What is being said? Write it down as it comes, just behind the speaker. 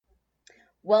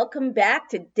Welcome back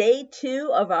to day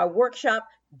 2 of our workshop,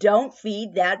 Don't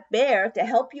Feed That Bear, to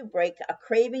help you break a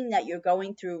craving that you're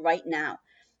going through right now.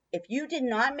 If you did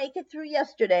not make it through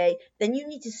yesterday, then you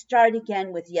need to start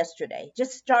again with yesterday.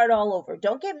 Just start all over.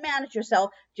 Don't get mad at yourself.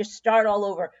 Just start all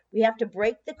over. We have to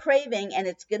break the craving, and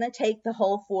it's going to take the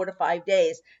whole 4 to 5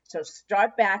 days. So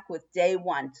start back with day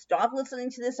 1. Stop listening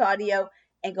to this audio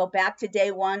and go back to day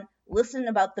 1. Listen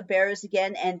about the bears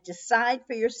again and decide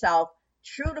for yourself.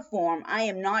 True to form, I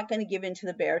am not going to give in to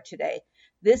the bear today.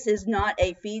 This is not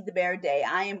a feed the bear day.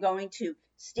 I am going to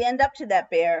stand up to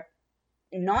that bear,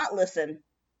 not listen,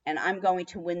 and I'm going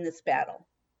to win this battle.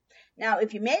 Now,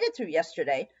 if you made it through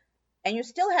yesterday and you're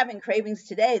still having cravings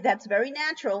today, that's very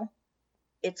natural.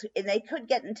 They could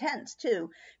get intense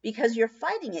too, because you're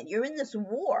fighting it. You're in this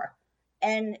war,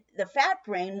 and the fat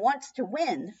brain wants to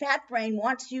win. The fat brain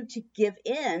wants you to give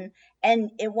in,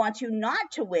 and it wants you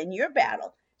not to win your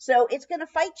battle. So it's going to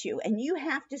fight you, and you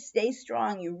have to stay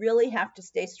strong. You really have to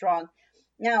stay strong.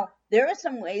 Now, there are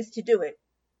some ways to do it.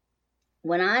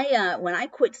 When I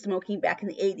quit smoking back in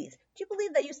the 80s, do you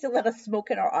believe they used to let us smoke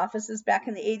in our offices back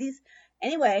in the 80s?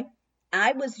 Anyway,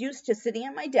 I was used to sitting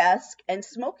at my desk and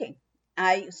smoking.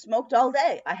 I smoked all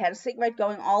day. I had a cigarette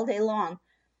going all day long.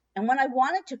 And when I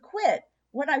wanted to quit,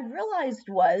 what I realized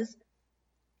was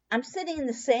I'm sitting in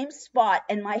the same spot,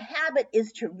 and my habit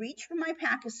is to reach for my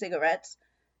pack of cigarettes,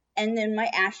 and then my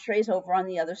ashtray's over on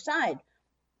the other side.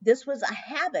 This was a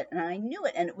habit, and I knew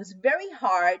it, and it was very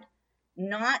hard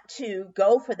not to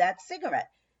go for that cigarette.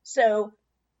 So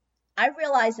I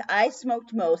realized I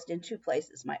smoked most in 2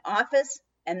 places, my office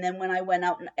and then when I went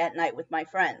out at night with my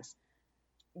friends.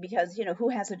 Because, who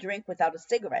has a drink without a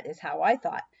cigarette is how I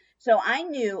thought. So I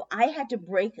knew I had to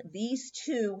break these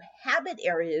 2 habit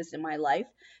areas in my life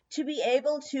to be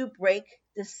able to break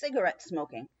the cigarette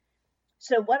smoking.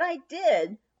 So what I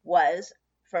did was,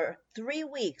 for 3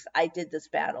 weeks, I did this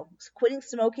battle. Quitting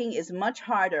smoking is much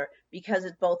harder because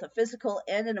it's both a physical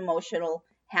and an emotional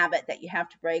habit that you have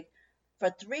to break. For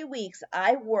 3 weeks,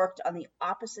 I worked on the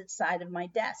opposite side of my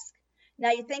desk.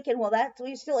 Now you're thinking, well,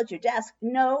 you're still at your desk.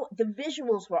 No, the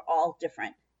visuals were all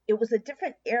different. It was a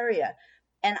different area,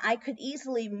 and I could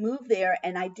easily move there,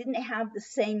 and I didn't have the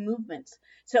same movements.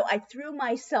 So I threw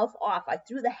myself off. I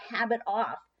threw the habit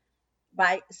off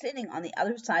by sitting on the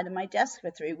other side of my desk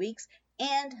for 3 weeks,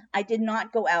 and I did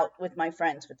not go out with my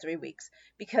friends for 3 weeks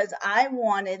because I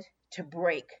wanted to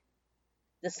break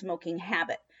the smoking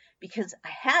habit, because a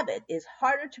habit is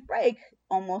harder to break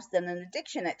almost than an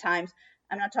addiction at times.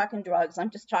 I'm not talking drugs, I'm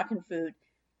just talking food.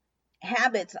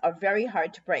 Habits are very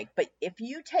hard to break, but if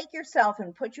you take yourself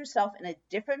and put yourself in a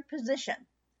different position,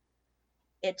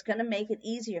 it's going to make it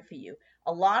easier for you.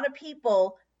 A lot of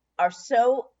people are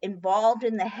so involved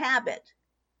in the habit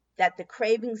that the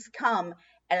cravings come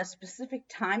at a specific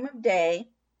time of day,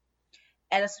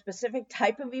 at a specific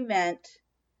type of event,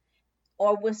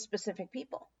 or with specific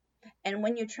people. And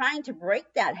when you're trying to break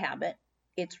that habit,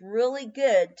 it's really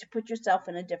good to put yourself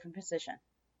in a different position.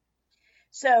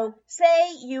 So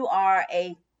say you are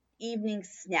a evening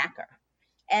snacker,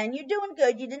 and you're doing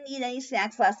good. You didn't eat any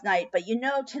snacks last night, but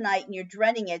tonight, and you're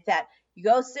dreading it, that you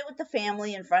go sit with the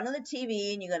family in front of the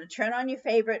TV, and you're going to turn on your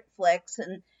favorite flicks,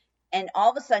 and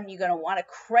all of a sudden you're going to want to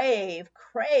crave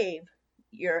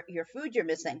your food you're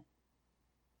missing.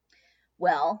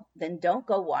 Well, then don't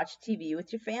go watch TV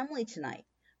with your family tonight.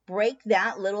 Break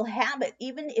that little habit,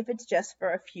 even if it's just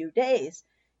for a few days.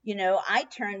 When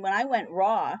I went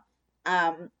raw,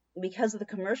 because of the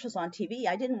commercials on TV,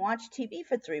 I didn't watch TV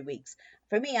for 3 weeks.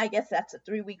 For me, I guess that's a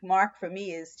 3-week mark for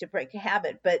me, is to break a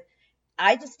habit. But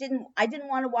I didn't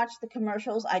want to watch the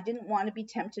commercials. I didn't want to be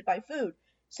tempted by food.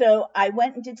 So I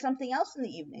went and did something else in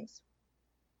the evenings.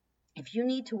 If you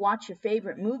need to watch your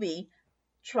favorite movie,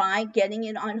 try getting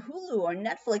it on Hulu or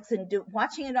Netflix and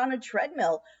watching it on a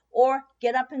treadmill, or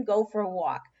get up and go for a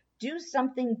walk. Do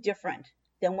something different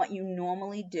than what you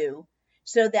normally do,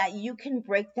 so that you can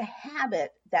break the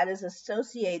habit that is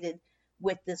associated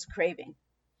with this craving.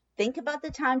 Think about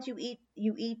the times you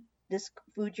eat this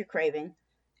food you're craving,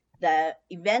 the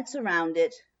events around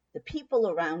it, the people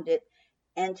around it,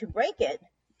 and to break it,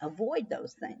 avoid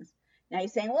those things. Now you're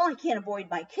saying, well, I can't avoid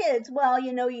my kids. Well,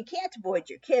 you can't avoid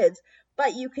your kids,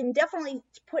 but you can definitely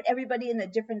put everybody in a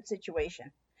different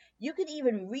situation. You could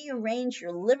even rearrange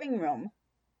your living room,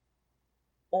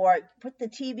 or put the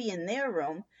TV in their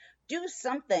room. Do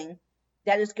something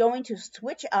that is going to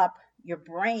switch up your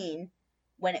brain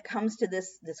when it comes to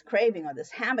this craving or this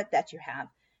habit that you have,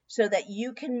 so that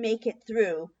you can make it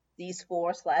through these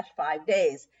 4/5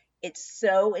 days. It's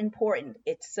so important.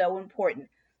 It's so important.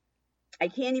 I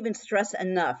can't even stress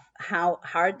enough how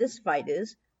hard this fight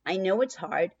is. I know it's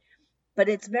hard. but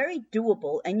it's very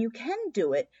doable and you can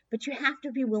do it, but you have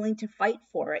to be willing to fight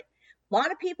for it. A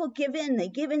lot of people give in. They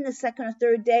give in the second or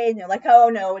third day and they're like, oh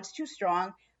no, it's too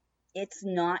strong. It's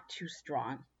not too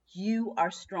strong. You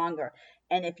are stronger.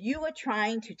 And if you are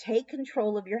trying to take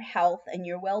control of your health and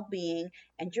your well being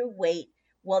and your weight,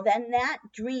 well, then that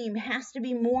dream has to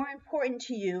be more important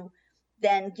to you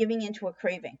than giving into a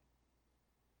craving.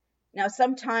 Now,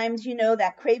 sometimes,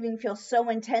 that craving feels so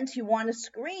intense you want to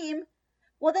scream.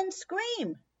 Well, then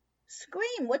scream.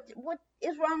 Scream. What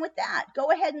is wrong with that?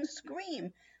 Go ahead and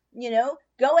scream.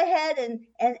 Go ahead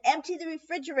and empty the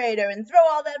refrigerator and throw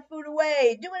all that food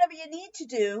away. Do whatever you need to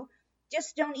do.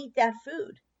 Just don't eat that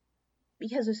food.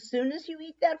 Because as soon as you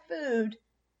eat that food,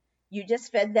 you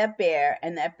just fed that bear,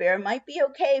 and that bear might be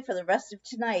okay for the rest of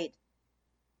tonight,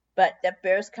 but that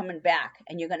bear's coming back,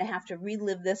 and you're going to have to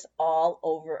relive this all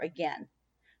over again.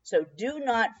 So do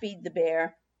not feed the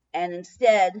bear, and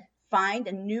instead find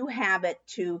a new habit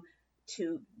to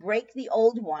break the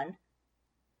old one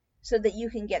so that you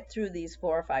can get through these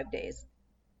 4 or 5 days.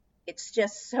 It's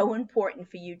just so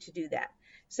important for you to do that.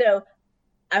 So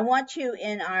I want you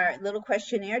in our little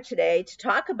questionnaire today to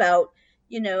talk about,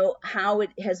 how it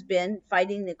has been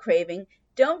fighting the craving.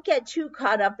 Don't get too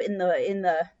caught up in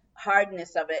the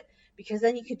hardness of it, because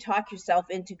then you could talk yourself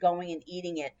into going and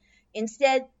eating it.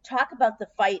 Instead, talk about the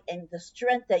fight and the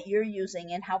strength that you're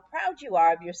using and how proud you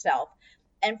are of yourself.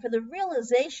 And for the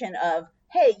realization of,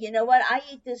 hey, you know what? I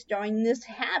eat this during this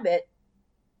habit.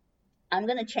 I'm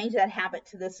going to change that habit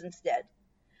to this instead.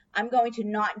 I'm going to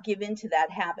not give in to that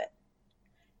habit.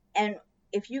 And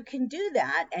if you can do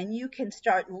that and you can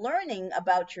start learning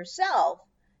about yourself,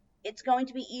 it's going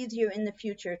to be easier in the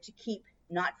future to keep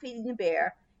not feeding the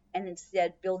bear and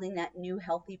instead building that new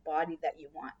healthy body that you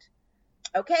want.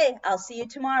 Okay, I'll see you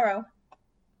tomorrow.